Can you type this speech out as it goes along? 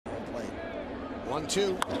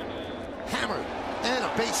1-2. Hammered. And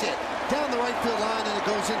a base hit. Down the right field line, and it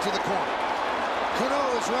goes into the corner.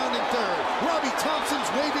 Cano is rounding third. Robbie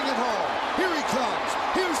Thompson's waving it home. Here he comes.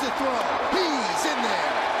 Here's the throw. He's in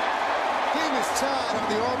there. Game is tied on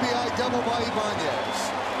the RBI double by Ibanez.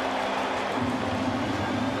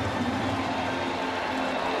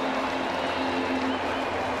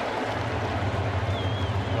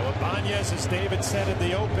 Well, Ibanez, as David said in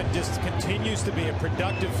the open, just continues to be a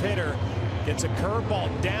productive hitter. Gets a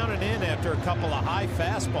curveball down and in after a couple of high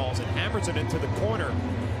fastballs and hammers it into the corner.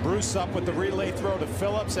 Bruce up with the relay throw to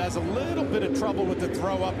Phillips. Has a little bit of trouble with the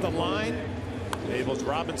throw up the line. Enables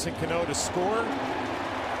Robinson Cano to score.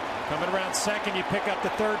 Coming around second, you pick up the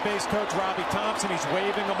third base coach, Robbie Thompson. He's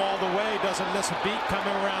waving them all the way. Doesn't miss a beat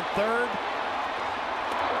coming around third.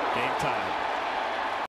 Game tied.